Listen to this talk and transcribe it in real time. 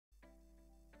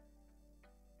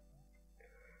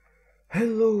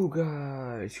Hello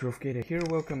guys, Cadia here,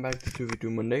 welcome back to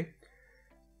 2v2 Monday.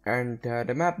 And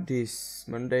the map this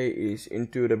Monday is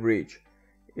Into the Breach.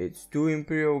 It's two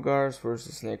Imperial Guards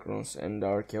versus Necrons and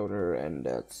Dark Elder, and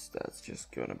that's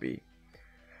just gonna be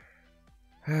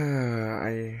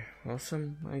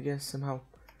awesome, I guess, somehow.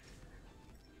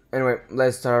 Anyway,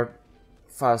 let's start.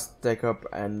 Fast tech up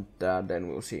and then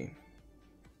we'll see.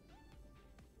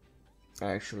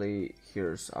 Actually,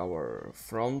 here's our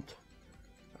front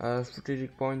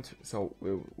strategic point, so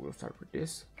we'll start with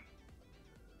this.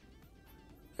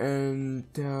 And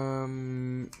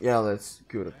yeah, let's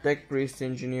go to Tech Priest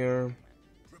Engineer.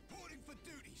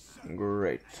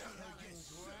 Great.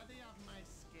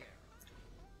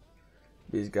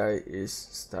 This guy is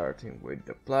starting with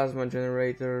the plasma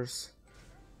generators,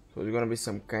 so it's gonna be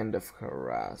some kind of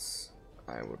harass,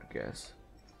 I would guess.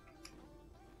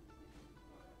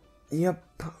 Yep.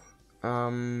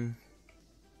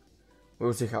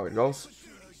 We'll see how it goes.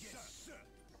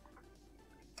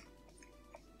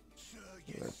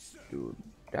 Let's do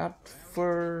that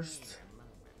first.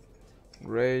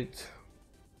 Great.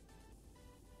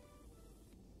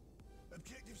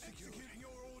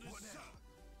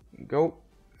 Go.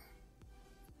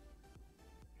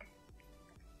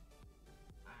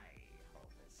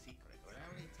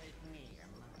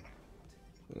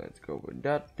 Let's go with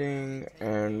that thing,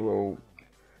 and we'll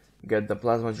get the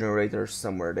plasma generators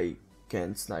somewhere they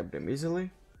can't snipe them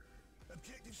easily.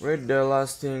 Right, the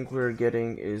last thing we're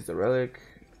getting is the relic,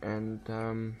 and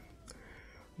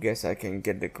guess I can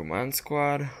get the command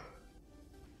squad.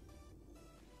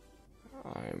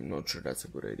 I'm not sure that's a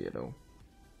good idea though.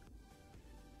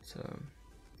 So,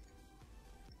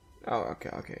 oh,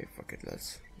 okay, fuck it,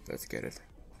 let's get it.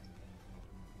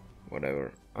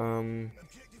 Whatever.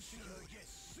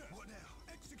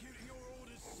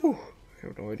 Whew, I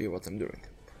have no idea what I'm doing.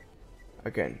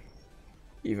 Again,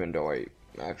 even though I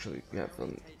actually have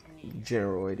a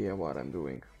general idea what I'm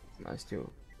doing, I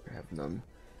still have none.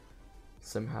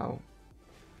 Somehow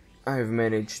I've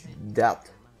managed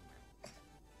that,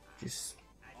 which is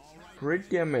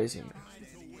pretty amazing.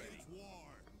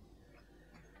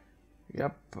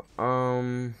 Yep.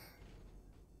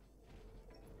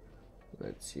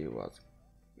 Let's see what.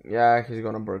 Yeah, he's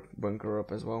gonna bunker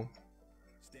up as well.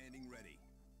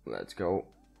 Let's go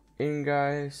in,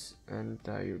 guys, and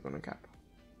you're gonna cap.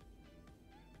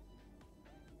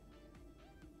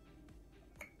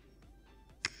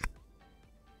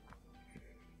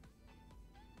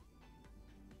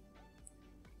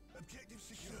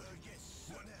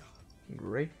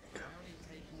 Great.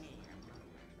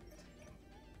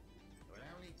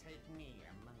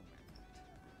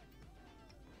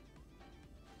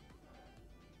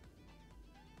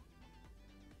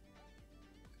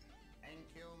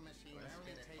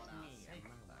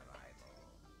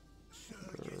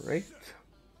 Great.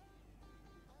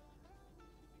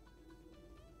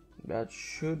 That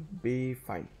should be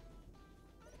fine.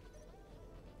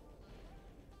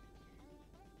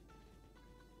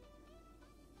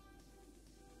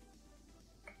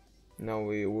 Now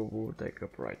we will take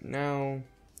up right now,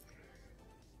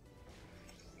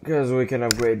 because we can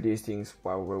upgrade these things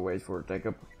while we wait for take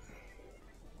up.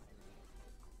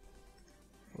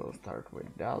 We'll start with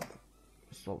that,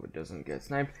 so it doesn't get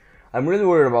sniped. I'm really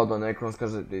worried about the Necrons,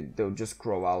 because they'll just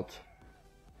crawl out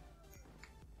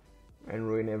and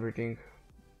ruin everything,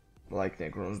 like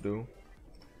Necrons do.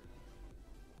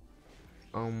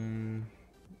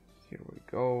 Here we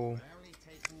go.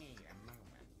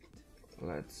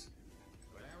 Let's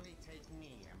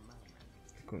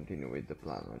continue with the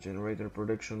plasma generator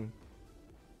production.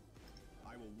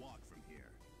 I will walk from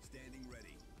here, standing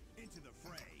ready. Into the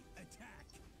fray, attack!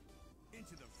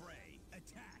 Into the fray,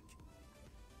 attack!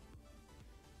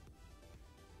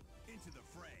 Into the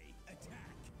fray,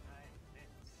 attack!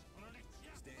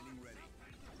 Standing ready.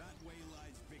 That way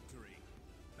lies victory.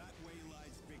 That way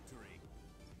lies victory.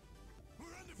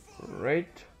 We're under fire!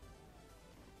 Great.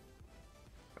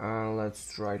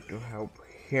 Let's try to help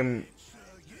him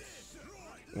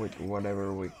with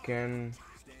whatever we can,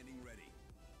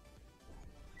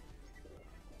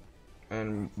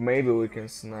 and maybe we can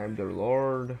snipe the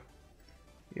Lord.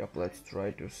 Yep, let's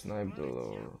try to snipe the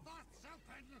Lord.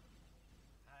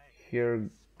 Here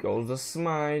goes the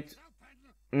smite.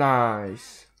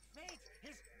 Nice.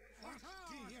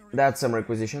 That's some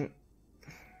requisition.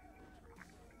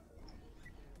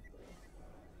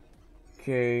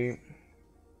 Okay.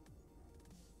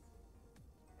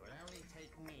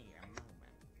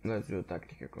 Let's do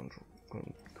tactical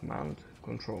command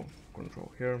control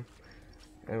here,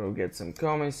 and we'll get some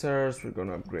commissars. We're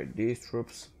gonna upgrade these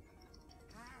troops.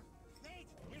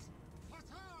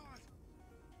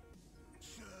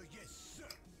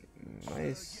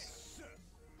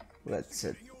 Let's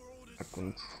set a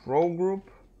control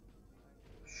group.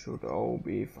 Should all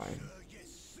be fine.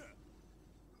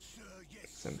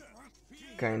 Some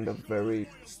kind of very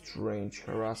strange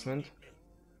harassment.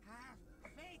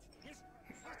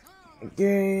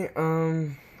 Okay,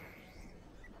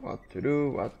 what to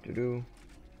do?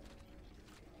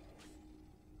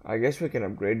 I guess we can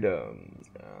upgrade the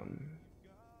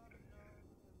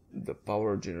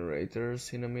power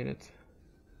generators in a minute.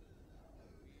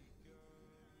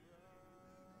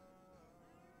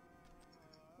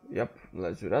 Yep,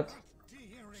 let's do that.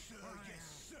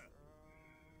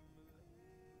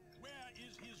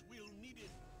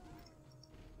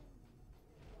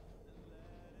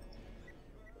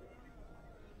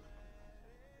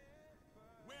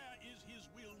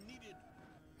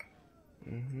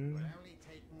 Would only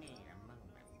take me a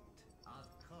moment. Of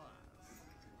course.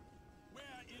 Where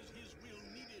is his will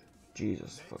needed?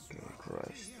 Jesus fucking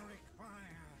Christ.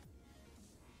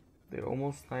 They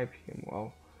almost sniped him,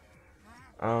 wow.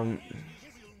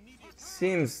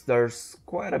 Seems there's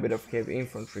quite a bit of heavy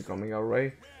infantry coming our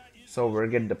way. So we'll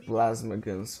get the plasma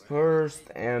guns first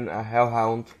and a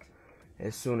hellhound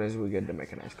as soon as we get the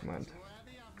mechanized command.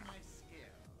 Worthy of my skill.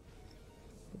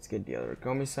 Let's get the other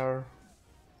commissar.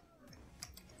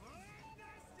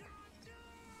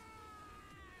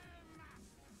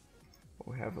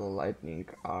 We have a lightning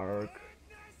arc.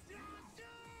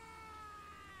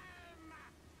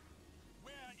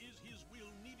 Where is his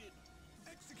will needed?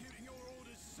 Executing your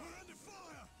orders, sir. Under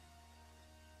fire!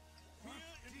 Where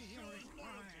ensures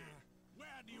loyalty?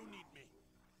 Where do you need me?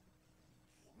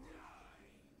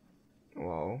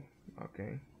 Wow,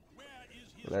 okay. Where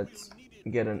is his Let's will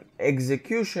needed? get an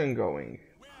execution going.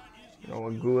 You know,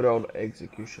 a good old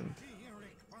execution.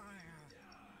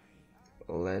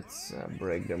 Let's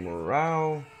break the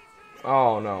morale.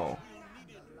 Oh no.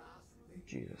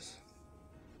 Jesus.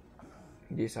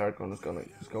 This Archon is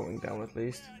going down at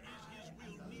least.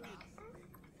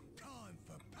 Time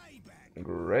for payback.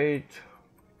 Great.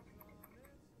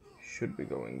 Should be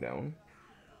going down.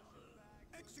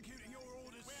 Executing your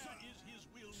orders, sir. Where is his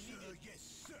will needed? Yes,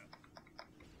 sir.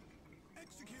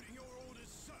 Executing your orders,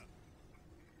 sir.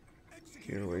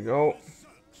 Here we go.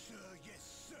 Sir,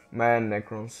 yes, sir. Man,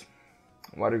 Necrons.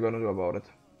 What are you gonna do about it?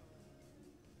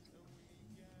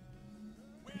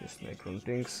 Just Necron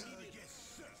things.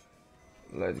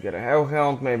 Let's get a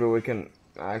Hellhound. Maybe we can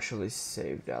actually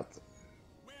save that.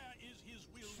 Where is his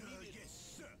will needed? Yes,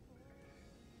 sir.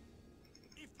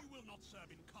 If you will not serve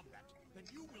in combat, then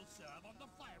you will serve on the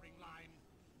firing line.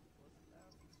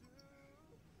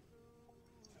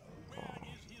 Where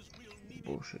is his will needed?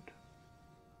 Bullshit.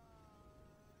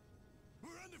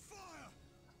 We're under fire.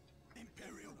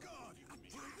 Imperial Guard,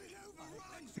 approved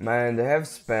overruns. Man, they have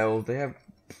spells. They have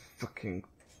fucking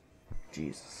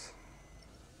Jesus.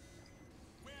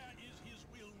 Where is his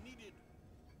will needed?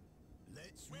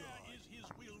 Where is his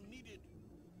will needed?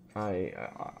 I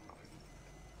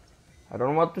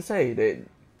don't know what to say.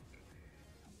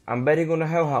 I'm betting on a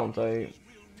Hellhound. I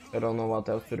don't know what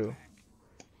else to do,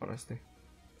 honestly.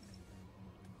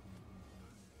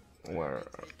 Where?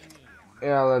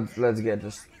 Yeah, let's get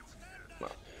just.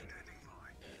 Well,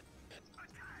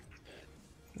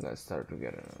 let's start to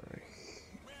get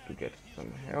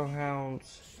some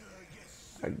Hellhounds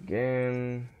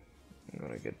again. I'm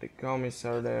gonna get the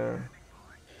commissar there.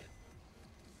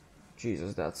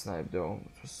 Jesus, that snipe though,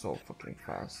 it was so fucking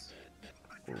fast.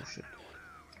 Bullshit.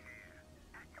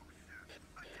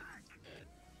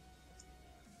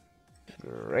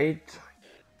 Great.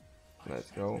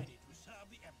 Let's go. To serve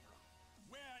the Emperor.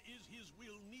 Where is his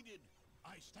will needed?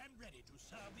 I stand ready to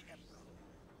serve the Emperor.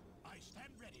 I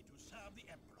stand ready to serve the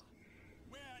Emperor.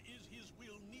 Where is his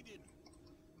will needed?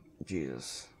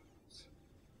 Jesus.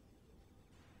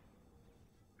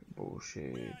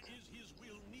 Bullshit. Where is his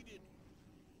will needed?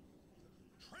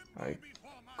 I Tremble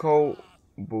before my call wrath.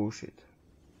 bullshit.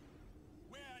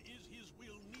 Where is his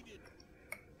will needed?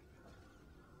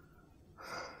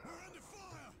 We're under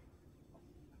fire.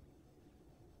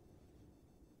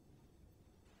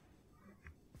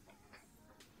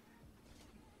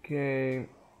 Okay.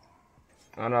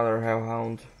 Another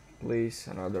Hellhound, please.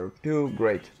 Another two.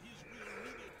 Great.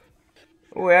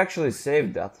 We actually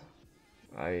saved that.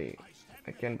 I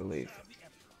can't believe.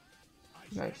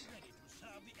 Nice.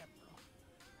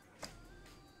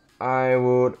 I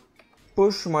would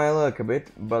push my luck a bit,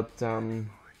 but I stand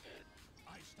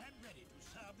ready to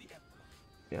serve the Emperor.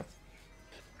 yeah.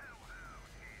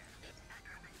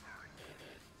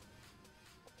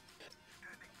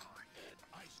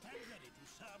 I stand ready to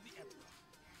serve the Emperor.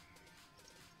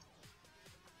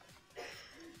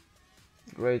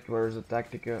 Great. Where's the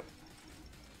Tactica?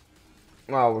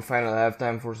 Well, we finally have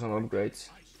time for some upgrades.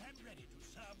 I stand ready to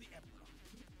serve the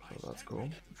Emperor. So that's cool.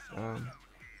 I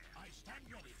stand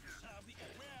ready to serve the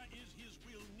Emperor. Where is his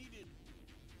will needed?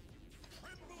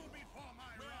 Tremble before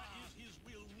my wrath. Where is his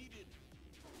will needed?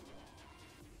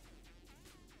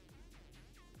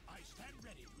 I stand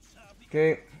ready to serve the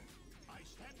Okay. I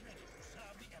stand ready to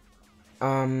serve the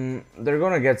Emperor. They're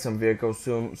gonna get some vehicles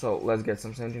soon, so let's get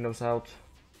some Sentinels out.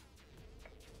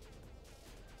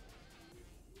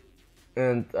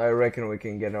 And I reckon we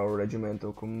can get our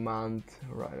regimental command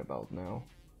right about now.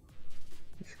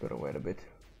 Just gotta wait a bit.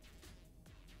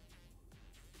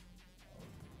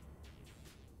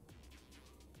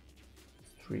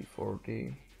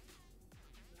 $340.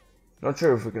 Not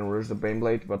sure if we can rush the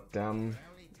Baneblade, but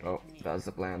oh, that's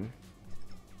the plan.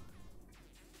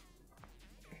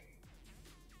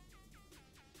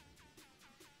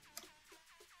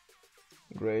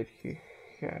 Great, he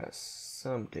has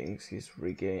some things. He's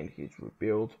regained, he's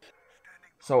rebuilt.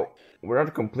 So we're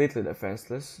not completely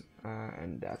defenseless,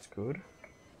 and that's good.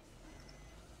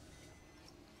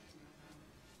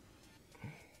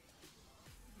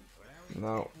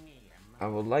 Now I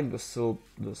would like the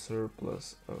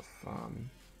surplus of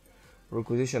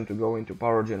requisition to go into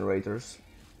power generators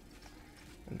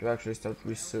and to actually start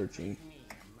researching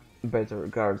better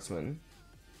guardsmen.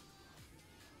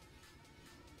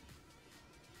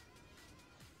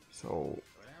 So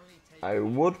I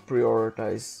would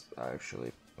prioritize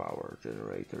actually power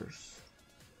generators,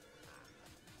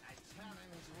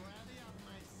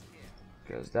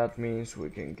 because that means we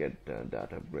can get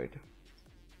that upgrade,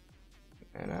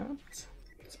 and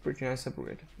it's a pretty nice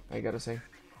upgrade, I gotta say.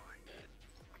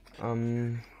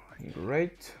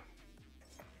 Great.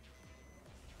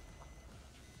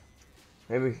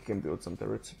 Maybe he can build some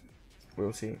turrets.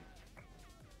 We'll see.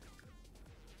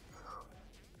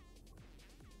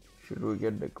 Should we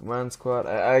get the command squad?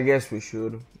 I guess we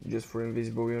should, just for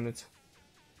invisible units.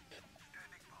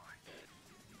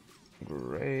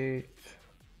 Great.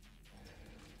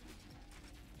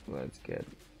 Let's get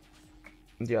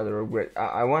the other upgrade.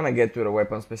 I want to get to the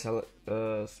weapon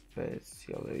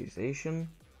specialization,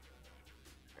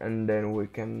 and then we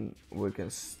can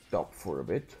stop for a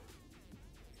bit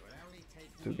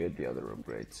to get the other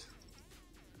upgrades.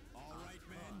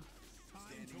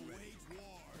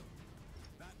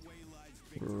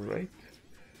 Right.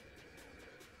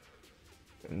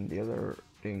 And the other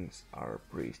things are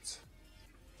priests.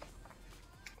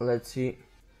 Let's see,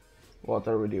 what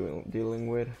are we dealing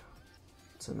with?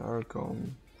 It's an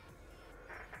Archon.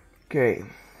 Okay.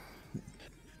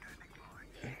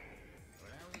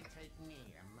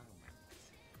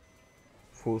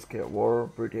 Full scale war,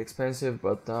 pretty expensive,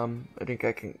 but I think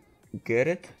I can get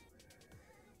it.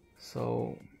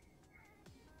 So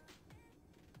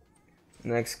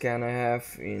next scan I have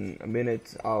in a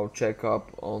minute, I'll check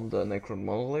up on the Necron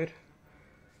Monolith.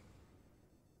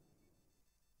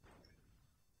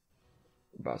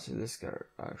 Basilisk are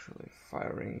actually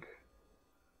firing.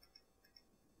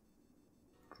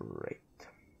 Great.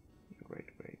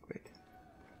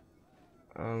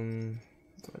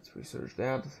 Let's research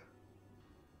that.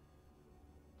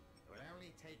 Will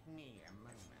only take me a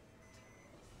moment.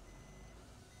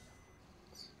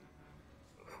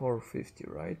 450,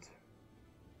 right?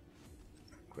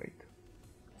 Great.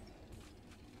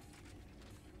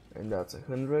 And that's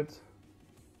 100.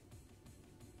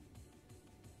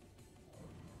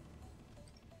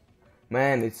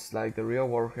 Man, it's like the real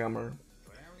Warhammer.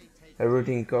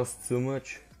 Everything costs too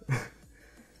much.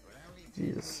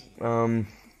 Jesus.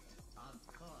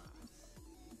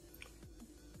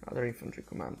 Other infantry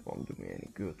command won't do me any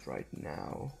good right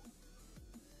now.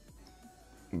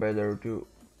 Better to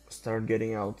start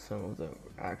getting out some of the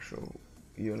actual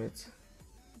units.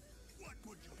 What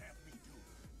would you have me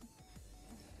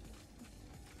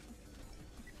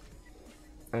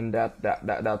do? And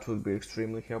that would be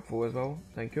extremely helpful as well.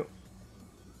 Thank you.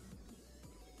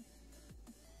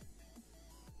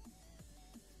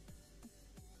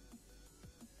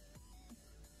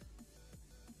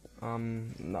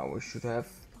 Now we should have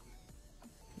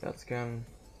that scan.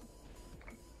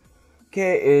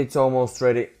 Okay, it's almost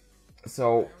ready.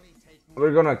 So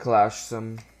we're gonna clash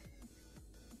some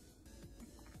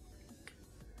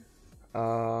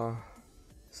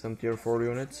tier 4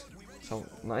 units. So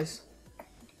nice.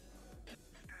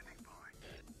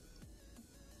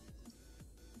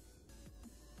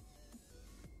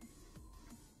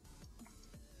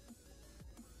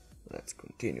 Let's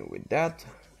continue with that.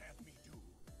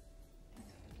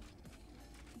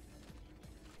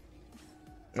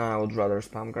 I would rather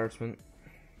spam guardsmen.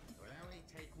 Will only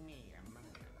take me a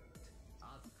moment.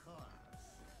 Of course.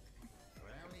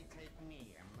 Will only take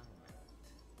me a moment.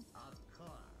 Of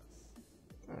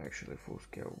Actually, full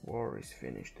scale war is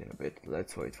finished in a bit.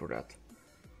 Let's wait for that.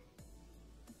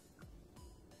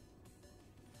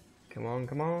 Come on,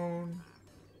 come on.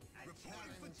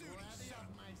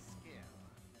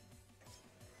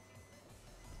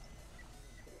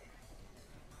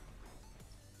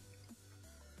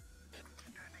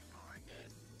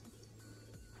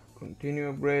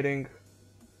 Continue upgrading.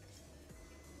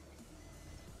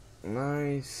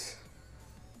 Nice.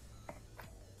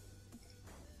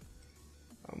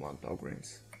 I want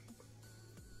upgrades.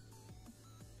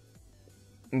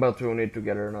 But we'll need to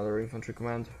get another infantry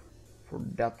command for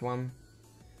that one.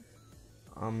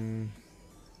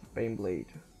 Baneblade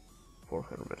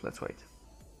 400, let's wait.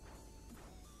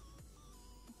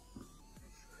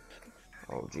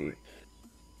 Oh gee.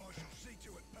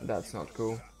 That's not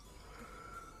cool.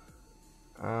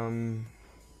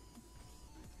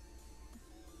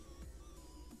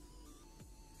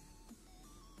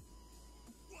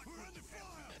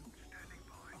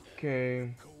 Okay.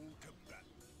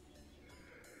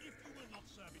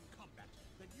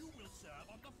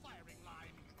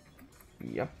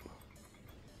 Yep.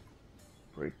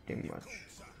 Pretty much.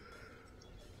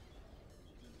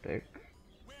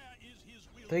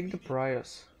 Take the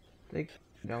prize. Take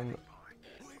down the...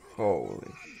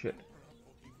 Holy shit.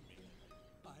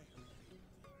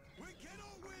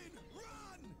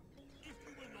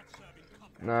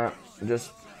 Nah,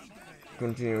 just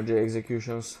continue the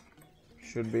executions.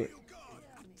 Should be.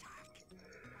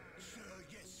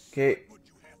 Okay.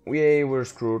 We're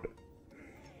screwed.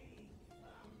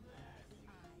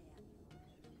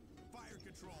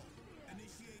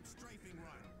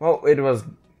 Well, it was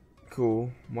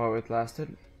cool while it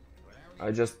lasted.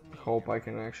 I just hope I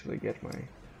can actually get my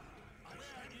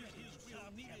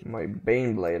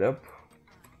Baneblade up.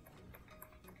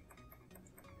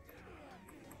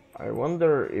 I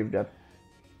wonder if that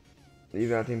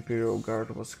Imperial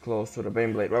Guard was close to the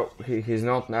Baneblade. Well, he's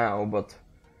not now, but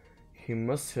he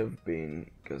must have been,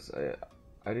 because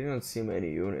I didn't see many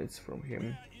units from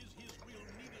him.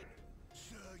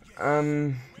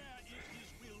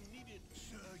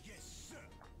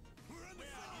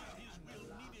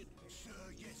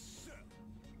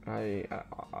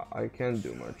 I can't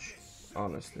do much,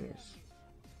 honestly.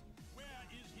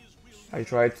 I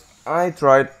tried,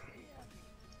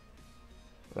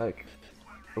 like,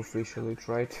 officially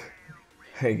tried,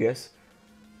 I guess.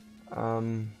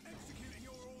 Hell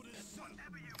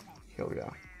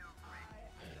yeah.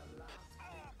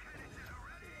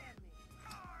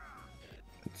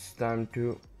 It's time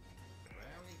to...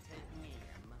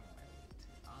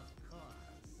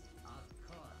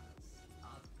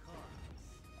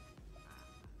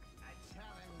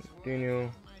 Continue.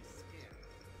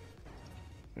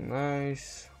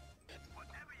 Nice.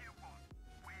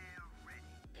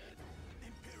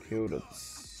 Kill that.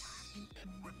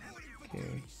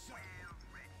 Okay.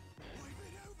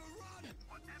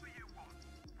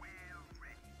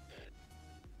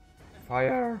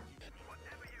 Fire.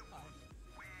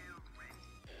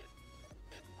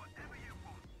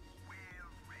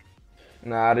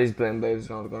 Nah, this Baneblade is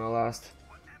not gonna last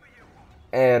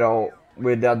at all.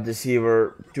 With that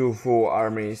Deceiver, 2 full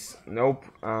armies. Nope.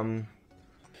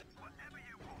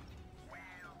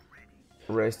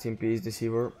 Rest in peace,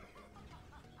 Deceiver.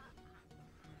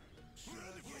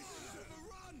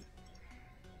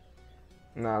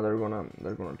 Nah, they're gonna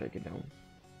take it down.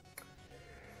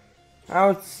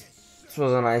 Oh, it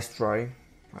was a nice try,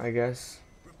 I guess.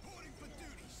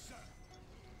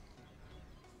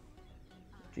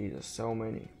 Jesus, so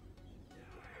many.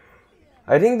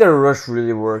 I think the rush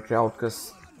really worked out,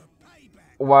 because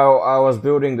while I was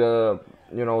building the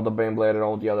the Baneblade and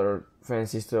all the other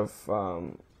fancy stuff,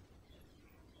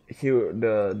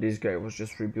 this guy was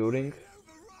just rebuilding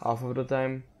half of the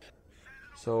time,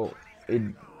 so it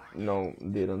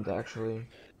didn't actually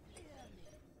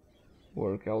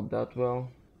work out that well.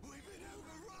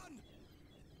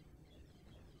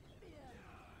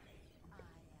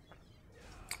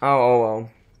 Oh well.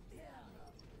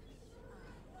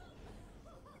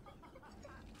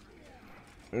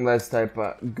 Let's type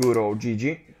good old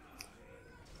GG.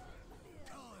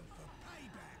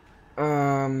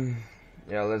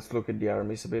 Yeah, let's look at the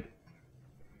armies a bit,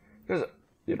 because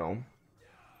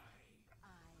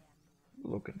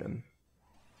look at them,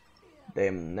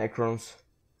 damn Necrons.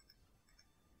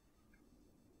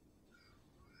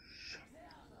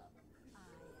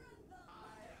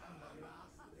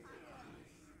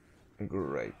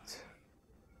 Great.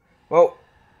 Well,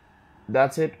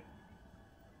 that's it.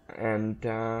 And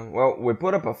well, we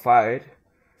put up a fight.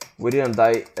 We didn't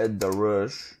die at the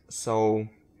rush, so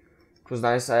it was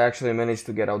nice. I actually managed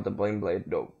to get out the Baneblade,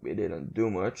 though it didn't do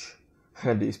much.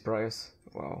 This price.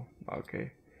 Wow.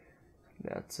 Okay.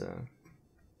 That's an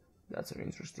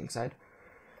interesting side.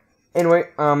 Anyway,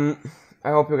 I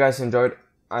hope you guys enjoyed.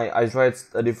 I tried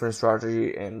a different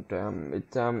strategy and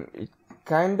it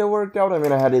kind of worked out. I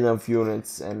mean, I had enough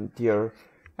units and tier.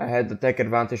 I had the tech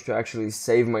advantage to actually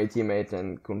save my teammate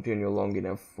and continue long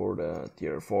enough for the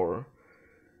tier 4.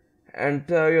 And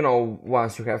you know,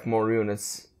 once you have more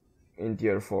units in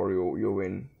tier 4, you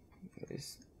win.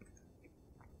 It's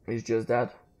just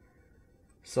that.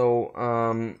 So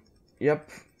yep,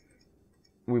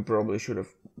 we probably should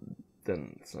have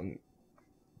done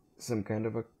some kind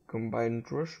of a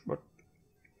combined rush, but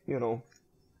you know,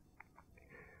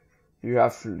 you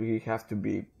have to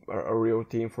be a real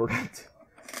team for that.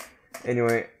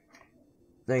 Anyway,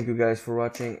 thank you guys for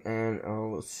watching, and I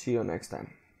will see you next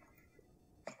time.